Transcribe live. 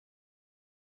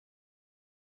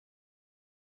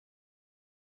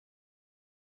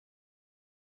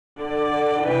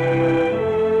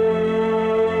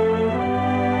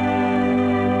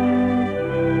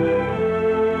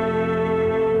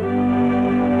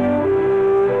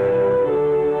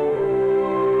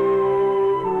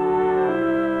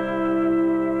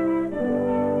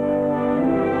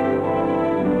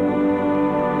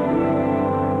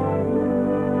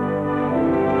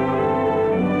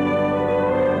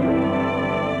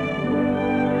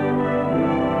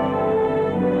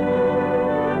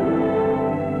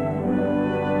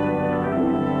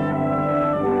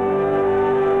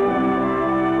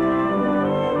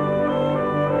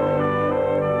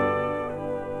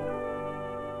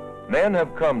Men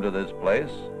have come to this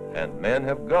place, and men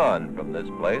have gone from this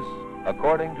place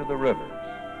according to the rivers.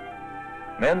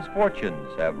 Men's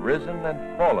fortunes have risen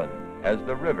and fallen as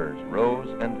the rivers rose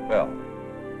and fell.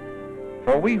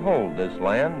 For we hold this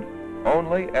land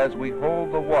only as we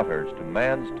hold the waters to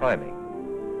man's timing,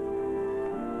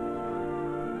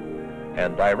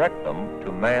 and direct them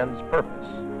to man's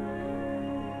purpose.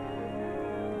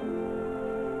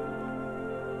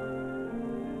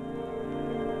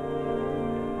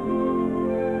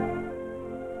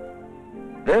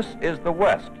 This is the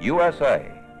West, USA,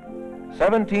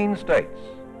 17 states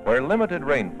where limited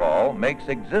rainfall makes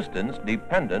existence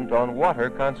dependent on water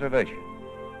conservation.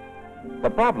 The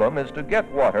problem is to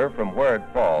get water from where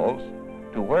it falls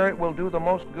to where it will do the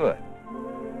most good.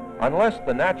 Unless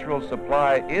the natural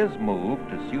supply is moved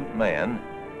to suit man,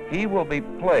 he will be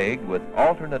plagued with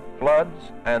alternate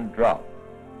floods and drought.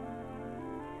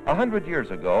 100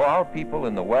 years ago, our people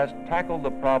in the West tackled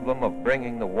the problem of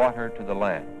bringing the water to the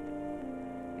land.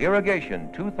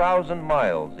 Irrigation 2,000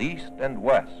 miles east and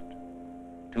west,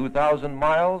 2,000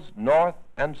 miles north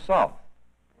and south.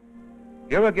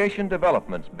 Irrigation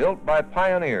developments built by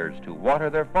pioneers to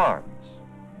water their farms,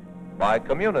 by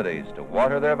communities to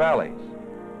water their valleys,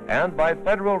 and by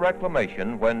federal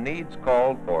reclamation when needs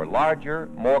called for larger,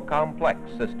 more complex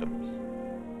systems.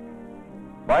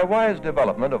 By wise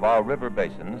development of our river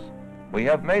basins, we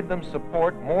have made them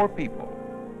support more people.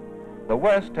 The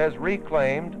West has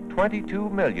reclaimed 22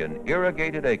 million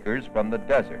irrigated acres from the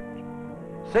desert,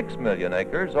 6 million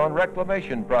acres on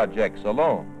reclamation projects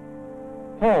alone,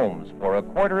 homes for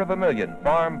 250,000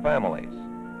 farm families,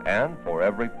 and for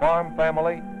every farm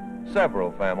family,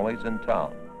 several families in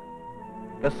town.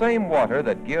 The same water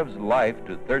that gives life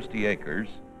to thirsty acres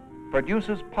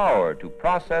produces power to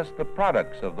process the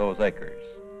products of those acres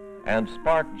and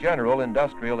spark general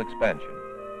industrial expansion.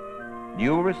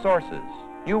 New resources,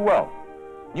 new wealth,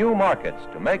 new markets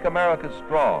to make America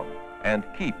strong and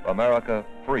keep America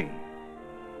free.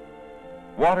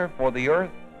 Water for the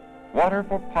earth, water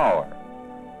for power,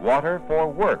 water for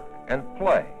work and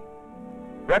play.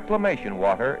 Reclamation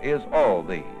water is all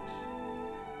these.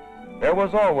 There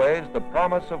was always the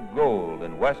promise of gold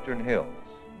in western hills.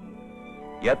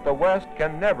 Yet the West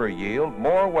can never yield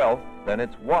more wealth than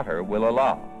its water will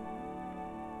allow.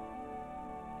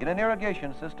 In an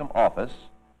irrigation system office,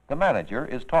 the manager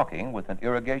is talking with an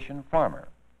irrigation farmer.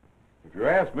 If you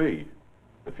ask me,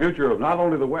 the future of not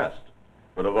only the West,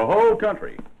 but of the whole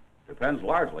country depends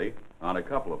largely on a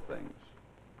couple of things.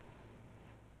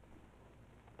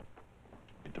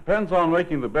 It depends on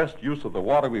making the best use of the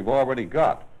water we've already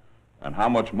got and how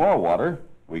much more water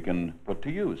we can put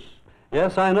to use.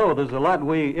 Yes, I know there's a lot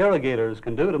we irrigators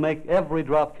can do to make every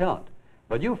drop count,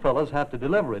 but you fellas have to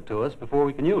deliver it to us before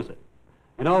we can use it.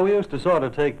 You know, we used to sort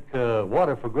of take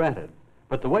water for granted,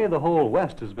 but the way the whole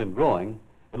West has been growing,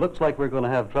 it looks like we're going to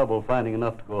have trouble finding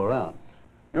enough to go around.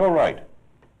 You're right,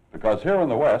 because here in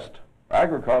the West,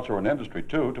 agriculture and industry,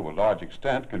 too, to a large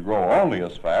extent, can grow only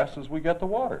as fast as we get the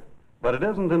water. But it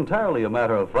isn't entirely a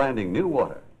matter of finding new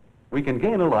water. We can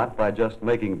gain a lot by just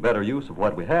making better use of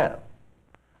what we have.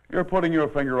 You're putting your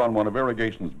finger on one of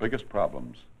irrigation's biggest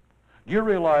problems. Do you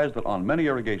realize that on many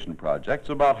irrigation projects,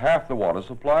 about half the water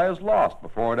supply is lost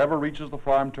before it ever reaches the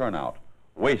farm turnout,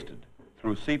 wasted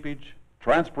through seepage,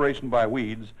 transpiration by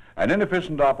weeds, and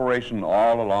inefficient operation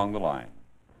all along the line?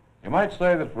 You might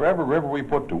say that for every river we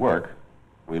put to work,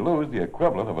 we lose the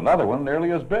equivalent of another one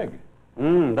nearly as big.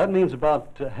 That means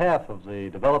about half of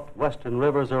the developed western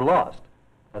rivers are lost.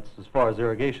 That's as far as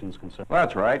irrigation is concerned.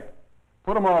 That's right.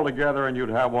 Put them all together and you'd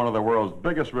have one of the world's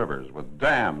biggest rivers with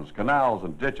dams, canals,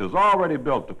 and ditches already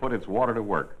built to put its water to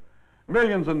work.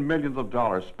 Millions and millions of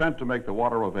dollars spent to make the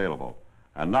water available,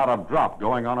 and not a drop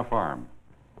going on a farm.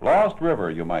 Lost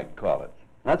river, you might call it.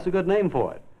 That's a good name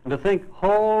for it. And to think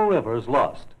whole rivers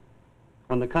lost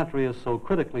when the country is so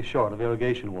critically short of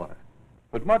irrigation water.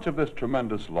 But much of this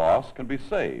tremendous loss can be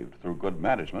saved through good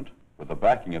management with the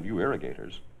backing of you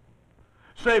irrigators.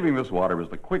 Saving this water is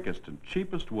the quickest and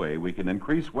cheapest way we can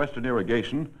increase western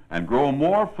irrigation and grow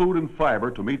more food and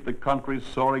fiber to meet the country's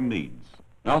soaring needs.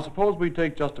 Now, suppose we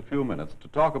take just a few minutes to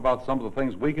talk about some of the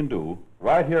things we can do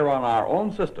right here on our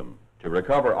own system to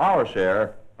recover our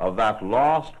share of that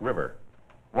lost river.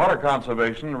 Water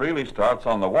conservation really starts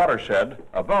on the watershed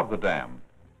above the dam.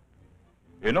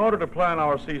 In order to plan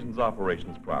our season's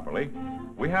operations properly,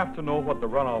 we have to know what the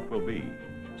runoff will be.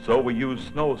 So we use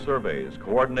snow surveys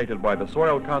coordinated by the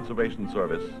Soil Conservation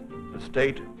Service, the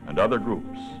state, and other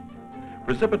groups.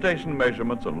 Precipitation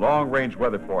measurements and long-range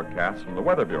weather forecasts from the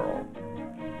Weather Bureau.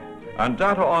 And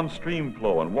data on stream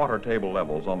flow and water table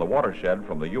levels on the watershed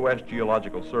from the U.S.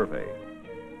 Geological Survey.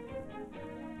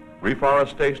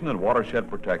 Reforestation and watershed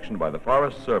protection by the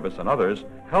Forest Service and others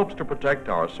helps to protect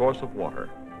our source of water.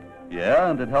 Yeah,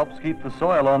 and it helps keep the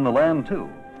soil on the land, too.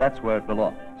 That's where it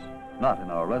belongs, not in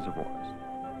our reservoirs.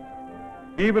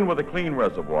 Even with a clean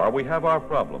reservoir, we have our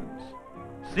problems.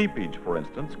 Seepage, for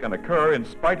instance, can occur in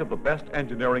spite of the best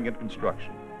engineering and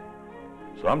construction.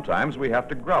 Sometimes we have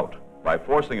to grout by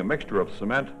forcing a mixture of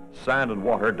cement, sand, and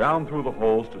water down through the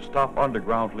holes to stop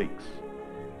underground leaks.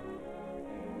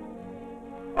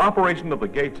 Operation of the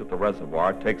gates at the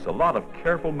reservoir takes a lot of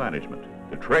careful management.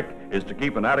 The trick is to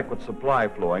keep an adequate supply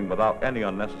flowing without any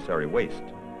unnecessary waste.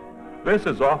 This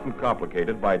is often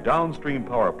complicated by downstream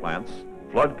power plants,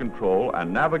 flood control,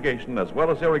 and navigation, as well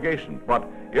as irrigation. But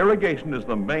irrigation is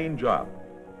the main job.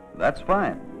 That's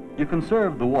fine. You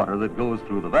conserve the water that goes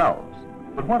through the valves.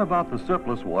 But what about the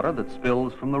surplus water that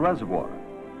spills from the reservoir?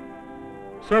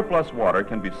 Surplus water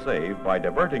can be saved by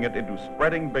diverting it into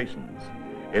spreading basins.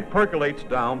 It percolates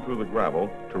down through the gravel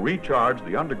to recharge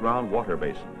the underground water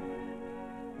basin.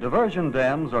 Diversion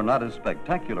dams are not as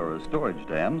spectacular as storage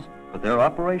dams, but their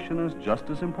operation is just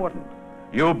as important.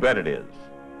 You bet it is.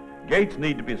 Gates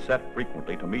need to be set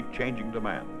frequently to meet changing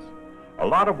demands. A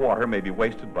lot of water may be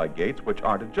wasted by gates which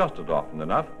aren't adjusted often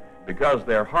enough because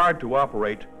they're hard to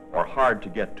operate or hard to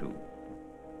get to.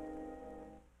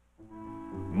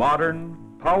 Modern,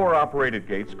 power-operated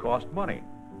gates cost money,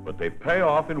 but they pay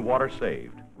off in water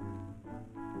saved.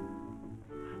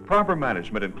 Proper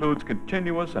management includes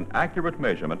continuous and accurate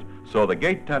measurement so the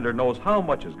gate tender knows how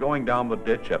much is going down the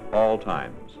ditch at all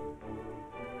times.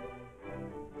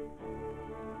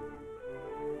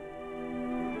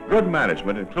 Good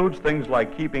management includes things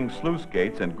like keeping sluice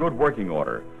gates in good working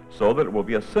order so that it will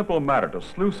be a simple matter to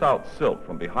sluice out silt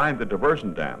from behind the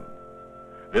diversion dam.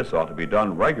 This ought to be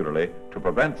done regularly to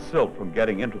prevent silt from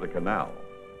getting into the canal.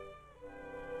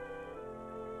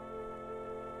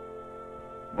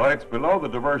 But it's below the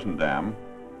diversion dam,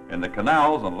 in the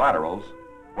canals and laterals,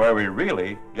 where we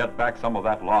really get back some of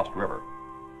that lost river.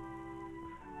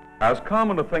 As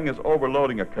common a thing as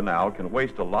overloading a canal can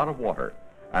waste a lot of water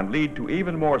and lead to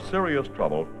even more serious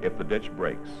trouble if the ditch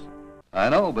breaks. I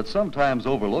know, but sometimes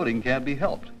overloading can't be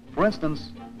helped. For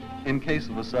instance, in case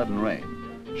of a sudden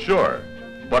rain. Sure,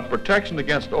 but protection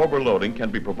against overloading can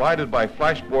be provided by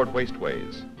flashboard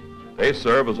wasteways. They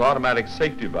serve as automatic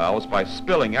safety valves by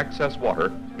spilling excess water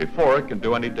before it can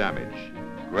do any damage.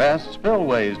 Grass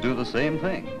spillways do the same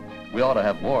thing. We ought to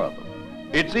have more of them.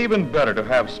 It's even better to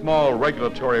have small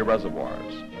regulatory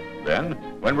reservoirs. Then,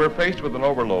 when we're faced with an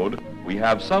overload, we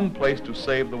have some place to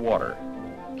save the water.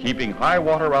 Keeping high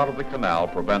water out of the canal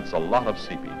prevents a lot of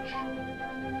seepage.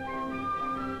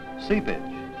 Seepage.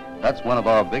 That's one of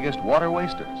our biggest water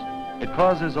wasters. It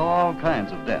causes all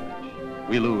kinds of damage.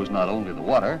 We lose not only the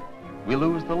water, we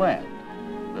lose the land.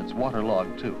 That's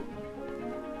waterlogged too.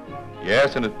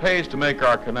 Yes, and it pays to make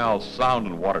our canals sound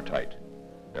and watertight.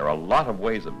 There are a lot of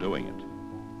ways of doing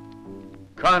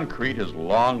it. Concrete is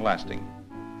long-lasting.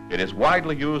 It is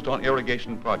widely used on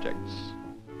irrigation projects.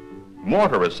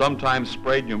 Mortar is sometimes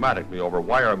sprayed pneumatically over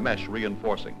wire mesh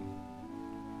reinforcing.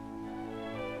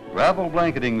 Gravel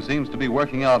blanketing seems to be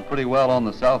working out pretty well on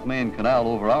the South Main Canal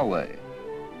over our way.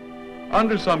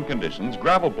 Under some conditions,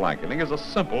 gravel blanketing is a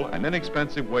simple and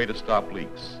inexpensive way to stop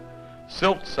leaks.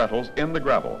 Silt settles in the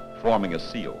gravel, forming a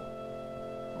seal.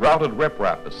 Grouted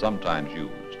riprap is sometimes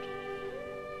used.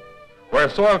 Where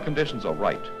soil conditions are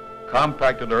right,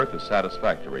 compacted earth is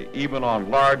satisfactory, even on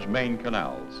large main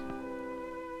canals.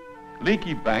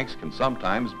 Leaky banks can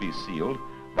sometimes be sealed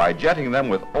by jetting them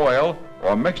with oil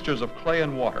or mixtures of clay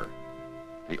and water.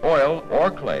 The oil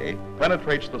or clay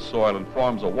penetrates the soil and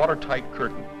forms a watertight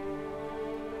curtain.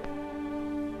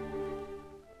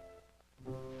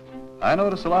 I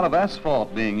notice a lot of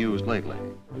asphalt being used lately.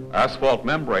 Asphalt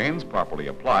membranes, properly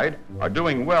applied, are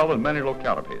doing well in many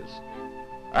localities.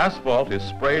 Asphalt is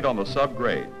sprayed on the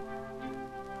subgrade.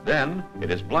 Then it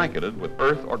is blanketed with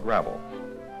earth or gravel.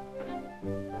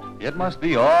 It must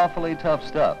be awfully tough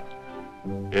stuff.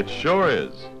 It sure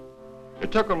is.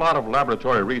 It took a lot of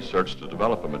laboratory research to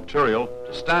develop a material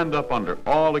to stand up under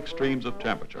all extremes of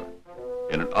temperature,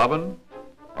 in an oven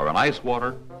or in ice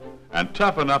water, and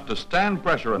tough enough to stand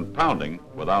pressure and pounding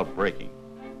without breaking.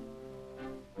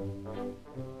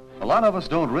 A lot of us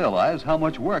don't realize how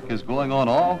much work is going on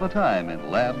all the time in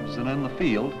labs and in the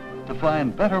field to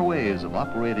find better ways of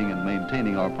operating and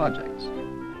maintaining our projects.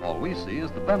 All we see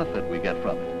is the benefit we get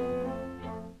from it.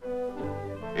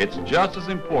 It's just as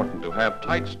important to have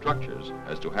tight structures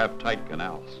as to have tight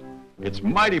canals. It's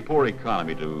mighty poor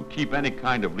economy to keep any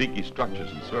kind of leaky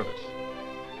structures in service.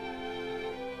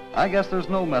 I guess there's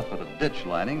no method of ditch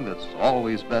lining that's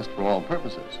always best for all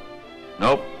purposes.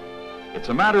 Nope. It's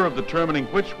a matter of determining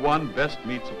which one best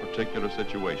meets a particular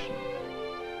situation.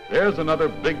 There's another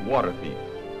big water thief,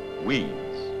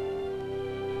 weeds.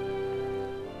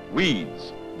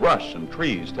 Weeds, brush, and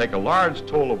trees take a large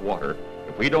toll of water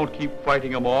if we don't keep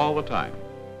fighting them all the time.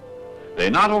 They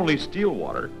not only steal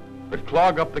water, but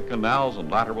clog up the canals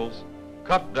and laterals,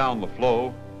 cut down the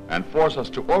flow, and force us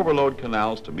to overload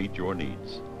canals to meet your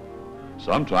needs.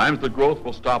 Sometimes the growth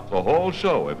will stop the whole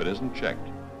show if it isn't checked.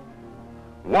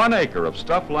 1 acre of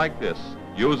stuff like this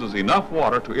uses enough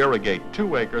water to irrigate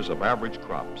 2 acres of average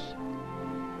crops.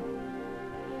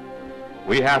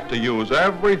 We have to use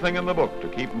everything in the book to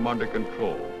keep them under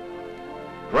control.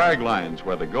 Drag lines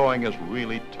where the going is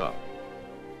really tough.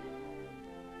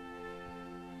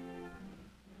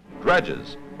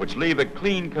 Dredges, which leave a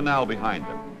clean canal behind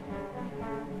them.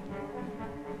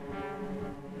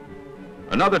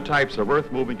 Another types of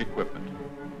earth-moving equipment.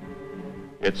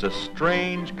 It's a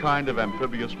strange kind of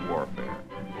amphibious warfare,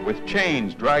 with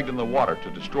chains dragged in the water to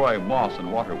destroy moss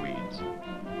and water weeds.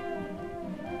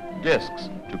 Discs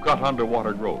to cut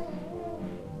underwater growth.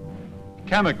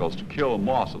 Chemicals to kill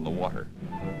moss in the water.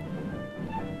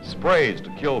 Sprays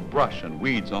to kill brush and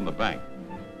weeds on the bank.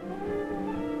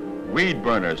 Weed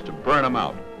burners to burn them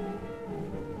out.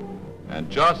 And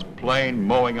just plain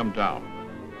mowing them down.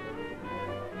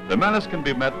 The menace can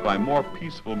be met by more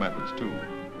peaceful methods too,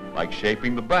 like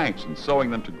shaping the banks and sowing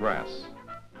them to grass.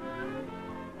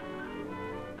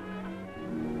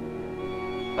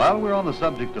 While we're on the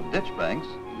subject of ditch banks,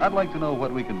 I'd like to know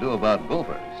what we can do about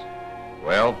gophers.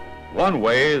 Well, one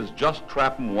way is just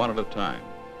trap them one at a time,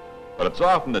 but it's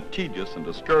often a tedious and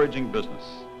discouraging business.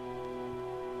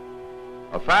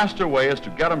 A faster way is to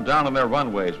get them down in their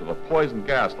runways with a poison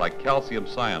gas like calcium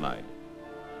cyanide.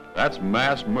 That's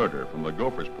mass murder from the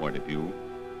gopher's point of view,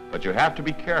 but you have to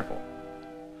be careful.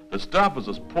 The stuff is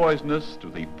as poisonous to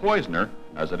the poisoner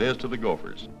as it is to the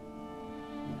gophers.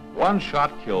 1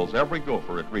 shot kills every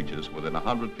gopher it reaches within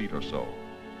 100 feet or so.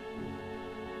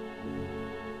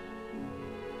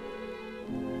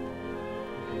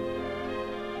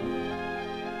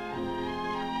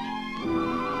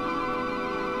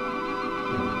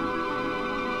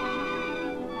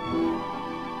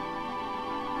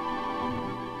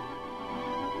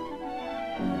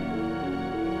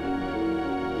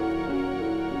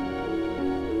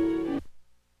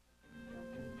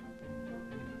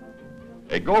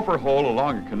 A gopher hole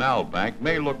along a canal bank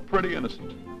may look pretty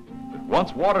innocent, but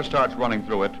once water starts running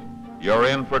through it, you're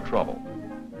in for trouble.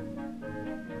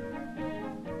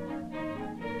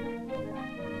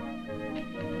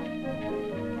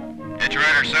 Ditch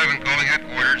Rider 7 calling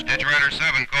headquarters. Ditch Rider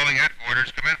 7 calling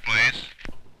headquarters. Come in, please.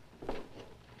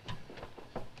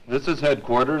 This is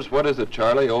headquarters. What is it,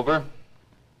 Charlie? Over?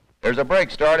 There's a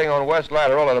break starting on West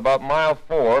Lateral at about mile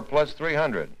 4 plus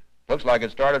 300. Looks like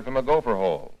it started from a gopher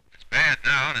hole. Bad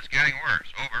now, and it's getting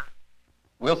worse. Over.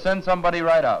 We'll send somebody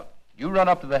right out. You run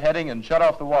up to the heading and shut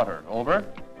off the water. Over?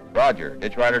 Roger.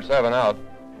 Ditch Rider 7 out.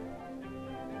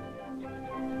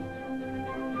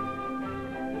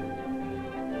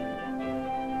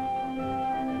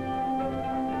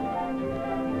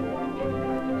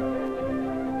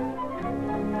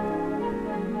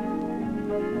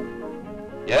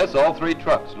 Yes, all 3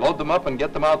 trucks. Load them up and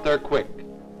get them out there quick.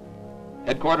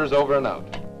 Headquarters over and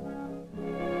out.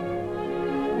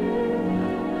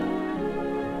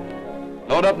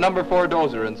 Load up number 4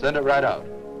 dozer and send it right out.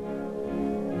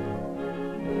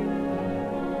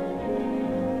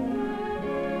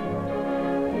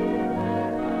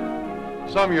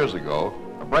 Some years ago,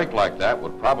 a break like that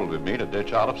would probably mean a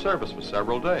ditch out of service for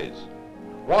several days,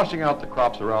 washing out the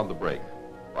crops around the break,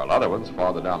 while other ones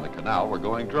farther down the canal were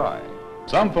going dry.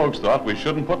 Some folks thought we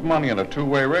shouldn't put money in a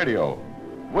 2-way radio.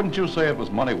 Wouldn't you say it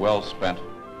was money well spent?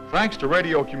 Thanks to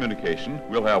radio communication,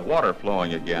 we'll have water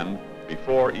flowing again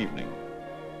before evening.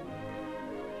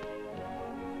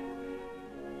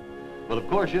 But of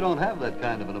course, you don't have that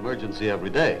kind of an emergency every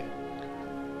day.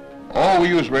 Oh, we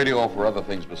use radio for other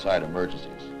things beside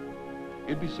emergencies.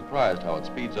 You'd be surprised how it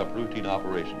speeds up routine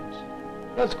operations.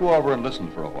 Let's go over and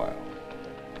listen for a while.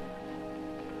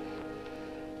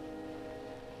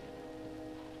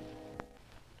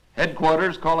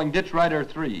 Headquarters calling Ditch Rider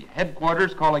 3.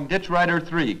 Headquarters calling Ditch Rider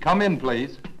 3. Come in,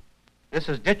 please. This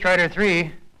is Ditch Rider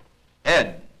 3.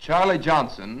 Ed, Charlie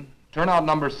Johnson, turnout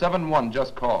number 71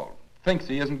 just called. Thinks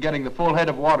he isn't getting the full head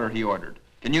of water he ordered.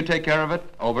 Can you take care of it?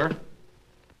 Over.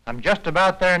 I'm just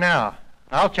about there now.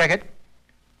 I'll check it.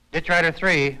 Ditch Rider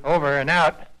 3, over and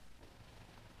out.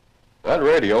 That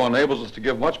radio enables us to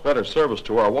give much better service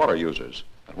to our water users.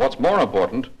 And what's more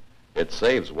important, it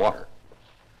saves water.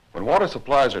 When water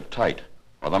supplies are tight,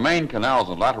 or the main canals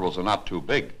and laterals are not too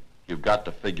big, you've got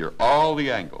to figure all the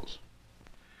angles.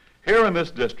 Here in this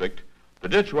district, the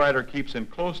ditch rider keeps in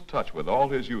close touch with all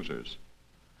his users.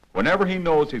 Whenever he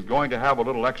knows he's going to have a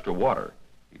little extra water,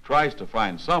 he tries to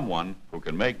find someone who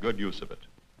can make good use of it.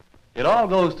 It all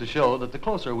goes to show that the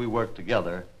closer we work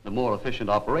together, the more efficient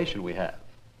operation we have,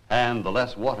 and the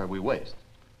less water we waste.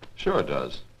 Sure it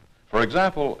does. For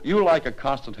example, you like a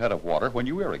constant head of water when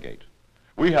you irrigate.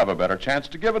 We have a better chance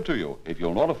to give it to you if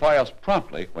you'll notify us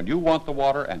promptly when you want the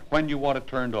water and when you want it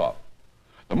turned off.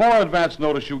 The more advance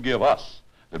notice you give us,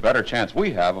 the better chance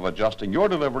we have of adjusting your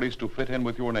deliveries to fit in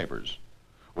with your neighbors.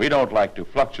 We don't like to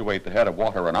fluctuate the head of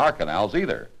water in our canals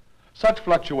either. Such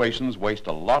fluctuations waste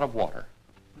a lot of water.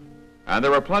 And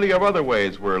there are plenty of other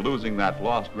ways we're losing that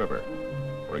lost river.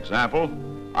 For example,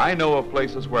 I know of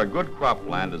places where good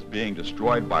cropland is being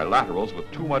destroyed by laterals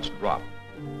with too much drop.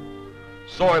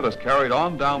 Soil is carried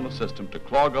on down the system to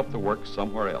clog up the work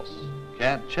somewhere else.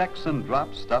 Can't checks and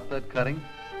drops stop that cutting?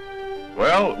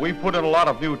 Well, we put in a lot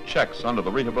of new checks under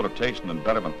the Rehabilitation and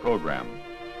Betterment Program,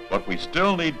 but we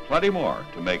still need plenty more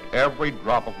to make every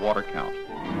drop of water count.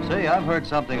 Say, I've heard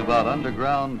something about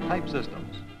underground pipe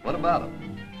systems. What about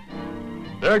them?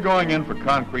 They're going in for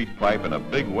concrete pipe in a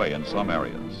big way in some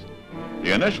areas.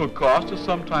 The initial cost is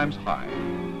sometimes high,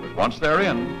 but once they're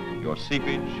in, your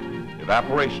seepage,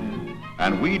 evaporation,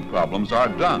 and weed problems are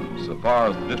done so far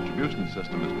as the distribution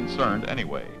system is concerned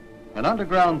anyway. And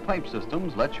underground pipe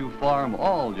systems let you farm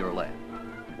all your land.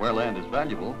 Where land is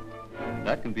valuable,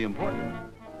 that can be important.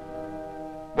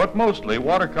 But mostly,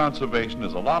 water conservation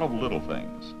is a lot of little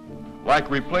things, like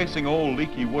replacing old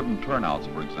leaky wooden turnouts,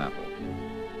 for example.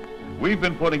 We've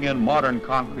been putting in modern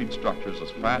concrete structures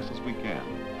as fast as we can,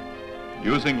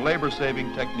 using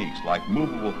labor-saving techniques like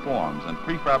movable forms and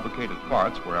prefabricated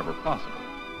parts wherever possible.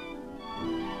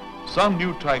 Some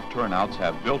new type turnouts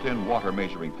have built-in water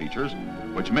measuring features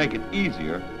which make it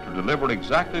easier to deliver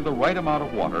exactly the right amount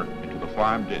of water into the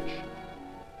farm ditch.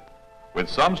 With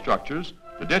some structures,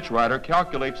 the ditch rider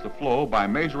calculates the flow by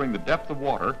measuring the depth of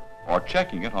water or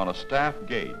checking it on a staff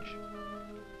gauge.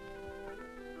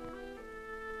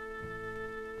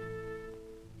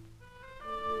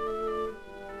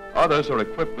 Others are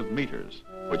equipped with meters,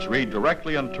 which read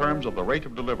directly in terms of the rate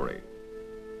of delivery,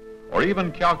 or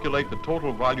even calculate the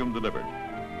total volume delivered.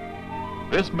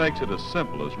 This makes it as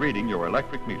simple as reading your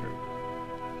electric meter.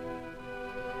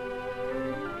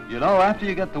 You know, after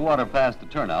you get the water past the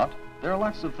turnout, there are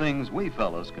lots of things we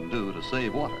fellows can do to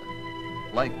save water,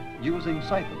 like using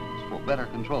siphons for better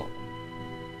control.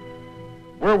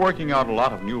 We're working out a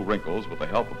lot of new wrinkles with the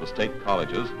help of the state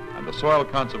colleges and the Soil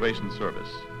Conservation Service.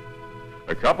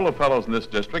 A couple of fellows in this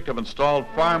district have installed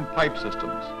farm pipe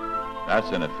systems. That's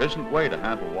an efficient way to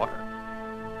handle water.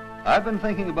 I've been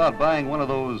thinking about buying one of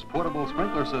those portable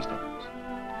sprinkler systems.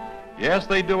 Yes,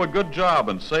 they do a good job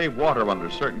and save water under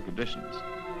certain conditions,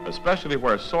 especially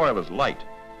where soil is light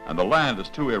and the land is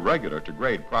too irregular to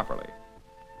grade properly.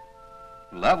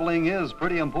 Leveling is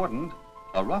pretty important.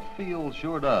 A rough field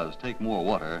sure does take more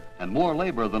water and more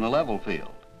labor than a level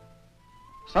field.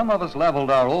 Some of us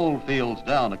leveled our old fields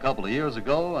down a couple of years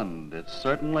ago, and it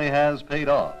certainly has paid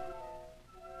off.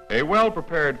 A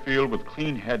well-prepared field with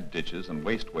clean head ditches and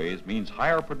wasteways means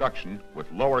higher production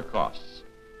with lower costs.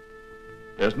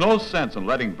 There's no sense in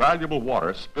letting valuable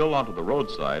water spill onto the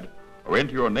roadside or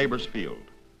into your neighbor's field.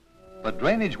 But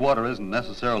drainage water isn't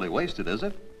necessarily wasted, is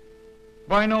it?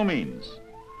 By no means.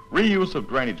 Reuse of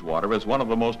drainage water is one of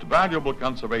the most valuable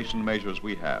conservation measures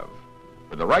we have.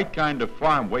 With the right kind of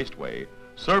farm wasteway,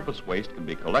 surface waste can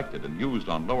be collected and used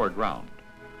on lower ground.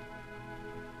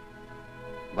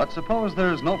 But suppose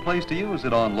there's no place to use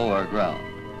it on lower ground.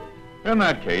 In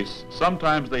that case,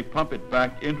 sometimes they pump it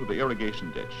back into the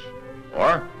irrigation ditch,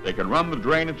 or they can run the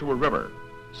drain into a river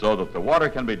so that the water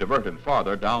can be diverted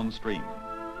farther downstream.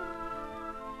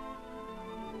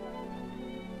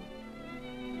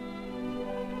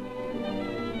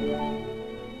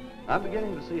 I'm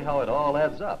beginning to see how it all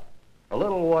adds up. A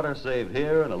little water saved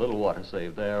here and a little water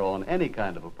saved there on any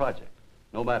kind of a project,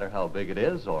 no matter how big it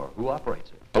is or who operates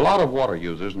it. A lot of water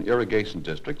users in irrigation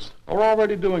districts are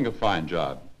already doing a fine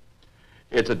job.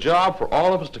 It's a job for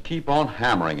all of us to keep on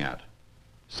hammering at.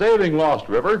 Saving Lost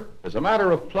River is a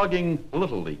matter of plugging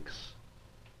little leaks.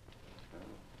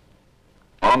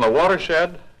 On the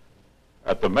watershed,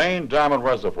 at the main dam and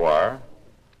reservoir,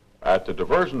 at the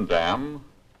diversion dam,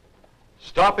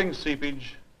 stopping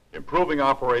seepage, improving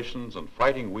operations and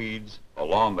fighting weeds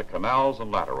along the canals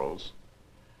and laterals,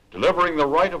 delivering the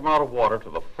right amount of water to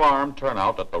the farm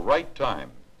turnout at the right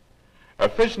time,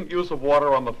 efficient use of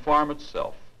water on the farm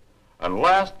itself, and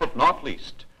last but not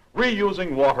least,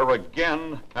 reusing water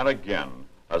again and again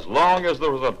As long as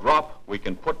there is a drop, we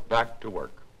can put back to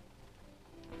work.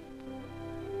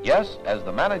 Yes, as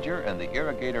the manager and the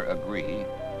irrigator agree,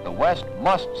 the West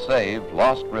must save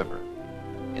Lost River.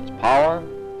 Its power,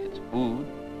 its food,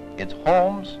 its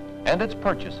homes, and its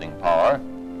purchasing power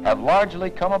have largely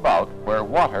come about where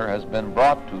water has been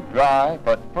brought to dry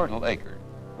but fertile acres.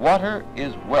 Water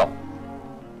is wealth.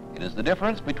 It is the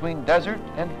difference between desert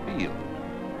and field,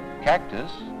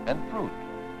 cactus and fruit,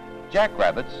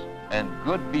 jackrabbits and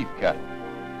good beef cattle.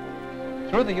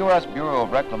 Through the U.S. Bureau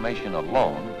of Reclamation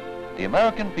alone, the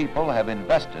American people have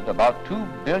invested about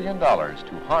 $2 billion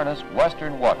to harness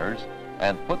western waters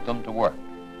and put them to work.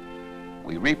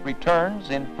 We reap returns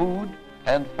in food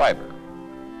and fiber.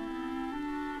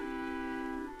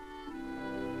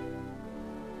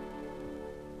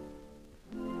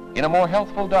 In a more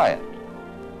healthful diet,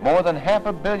 more than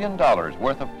 $500 million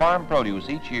worth of farm produce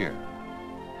each year,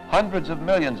 hundreds of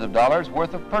millions of dollars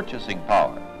worth of purchasing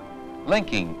power,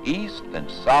 linking east and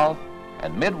south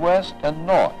and Midwest and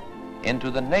north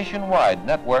into the nationwide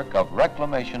network of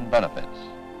reclamation benefits.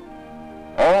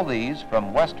 All these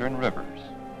from western rivers.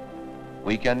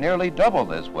 We can nearly double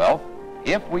this wealth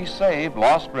if we save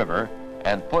Lost River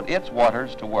and put its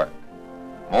waters to work.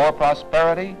 More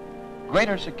prosperity,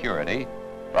 greater security,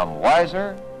 from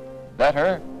wiser,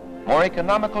 better, more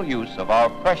economical use of our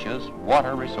precious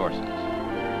water resources.